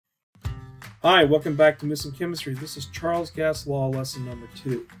Hi, welcome back to Missing Chemistry. This is Charles Gas Law lesson number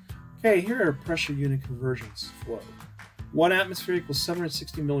 2. Okay, here are pressure unit conversions flow. 1 atmosphere equals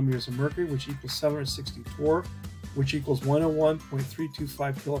 760 millimeters of mercury, which equals 760 torr, which equals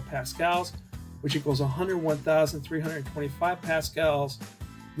 101.325 kilopascals, which equals 101,325 pascals,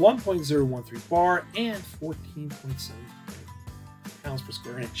 1.013 bar, and 14.7 pounds per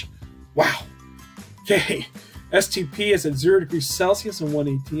square inch. Wow. Okay, STP is at 0 degrees Celsius and 1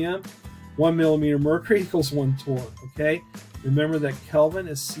 atm. 1 millimeter mercury equals 1 torr, okay? Remember that Kelvin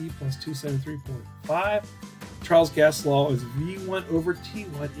is C plus 273.5. Charles Gas law is V1 over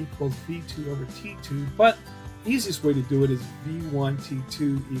T1 equals V2 over T2, but the easiest way to do it is V1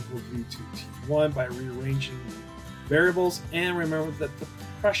 T2 equals V2 T1 by rearranging the variables, and remember that the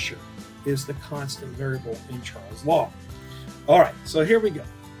pressure is the constant variable in Charles' law. All right, so here we go.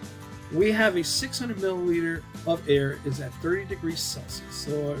 We have a 600 milliliter of air is at 30 degrees Celsius.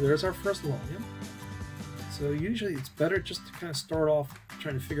 So there's our first volume. So usually it's better just to kind of start off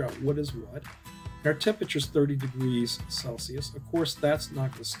trying to figure out what is what. Our temperature is 30 degrees Celsius. Of course, that's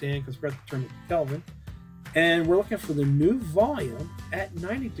not going to stand because we're at the term of Kelvin. And we're looking for the new volume at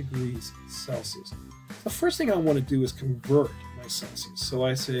 90 degrees Celsius. The first thing I want to do is convert my Celsius. So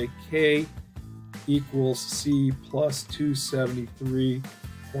I say K equals C plus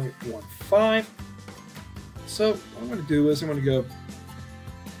 273.15. So what I'm going to do is I'm going to go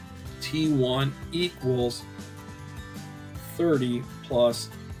T1 equals 30 plus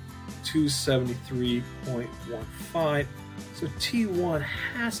 273.15. So T1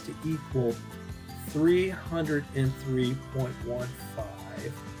 has to equal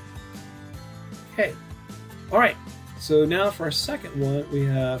 303.15. Okay. All right. So now for our second one, we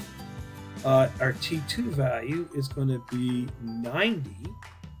have our T2 value is going to be 90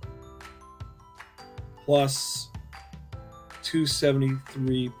 plus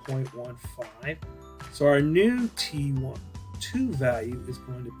 273.15. So our new T2 value is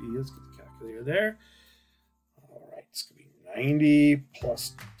going to be, let's get the calculator there. All right, it's going to be 90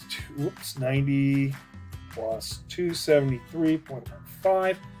 plus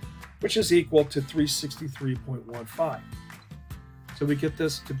 273.15, which is equal to 363.15. So we get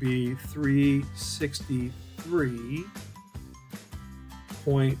this to be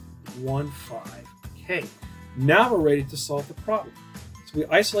 363.15. Okay, now we're ready to solve the problem. So we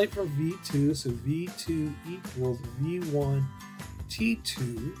isolate from V2, so V2 equals V1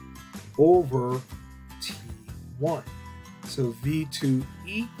 T2 over T1. So V2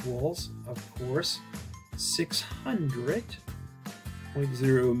 equals, of course, 600.0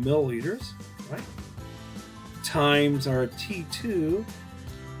 milliliters, right? Times our T2,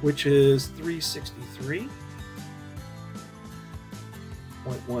 which is 363.15,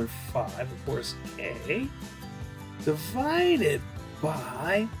 of course, K, divided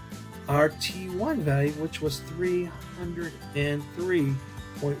by our T1 value, which was 303.15.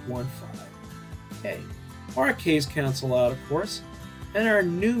 Okay, our K's cancel out, of course, and our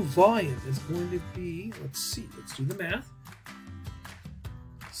new volume is going to be, let's do the math,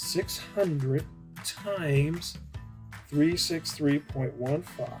 600 times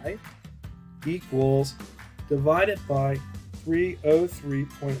 363.15 equals divided by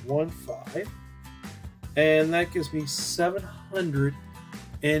 303.15, and that gives me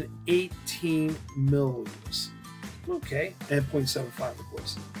 718 milliliters. Okay, and 0.75, of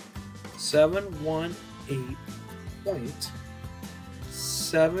course.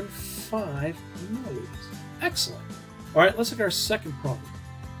 718.75 milliliters. Excellent. All right, let's look at our second problem.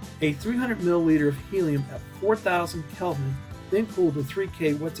 A 300 milliliter of helium at 4,000 Kelvin, then cooled to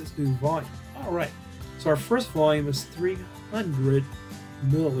 3K. What's its new volume? All right. So our first volume is 300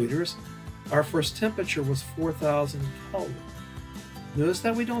 milliliters. Our first temperature was 4,000 Kelvin. Notice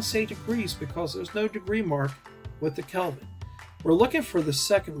that we don't say degrees because there's no degree mark with the Kelvin. We're looking for the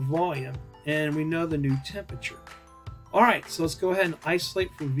second volume, and we know the new temperature. All right, so let's go ahead and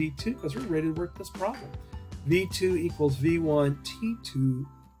isolate for V2 because we're ready to work this problem. V2 equals V1 T2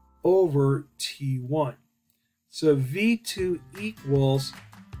 over T1. So V2 equals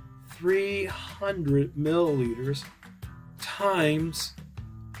 300 milliliters times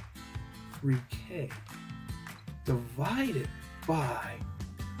 3K divided by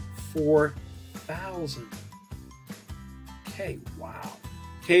 4,000. Okay, wow.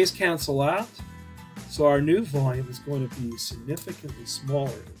 K's cancel out. So our new volume is going to be significantly smaller,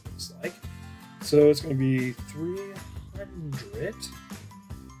 it looks like. So it's going to be 300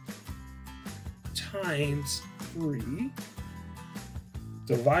 times 3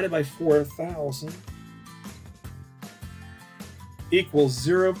 divided by 4,000 equals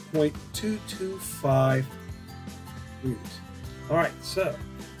 0.225 liters. All right, so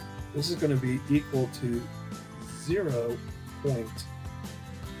This is going to be equal to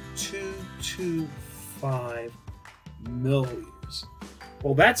 0.225 milliliters.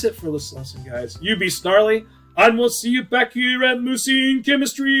 Well, that's it for this lesson, guys. You be snarly, and we'll see you back here at Moosine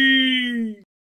Chemistry!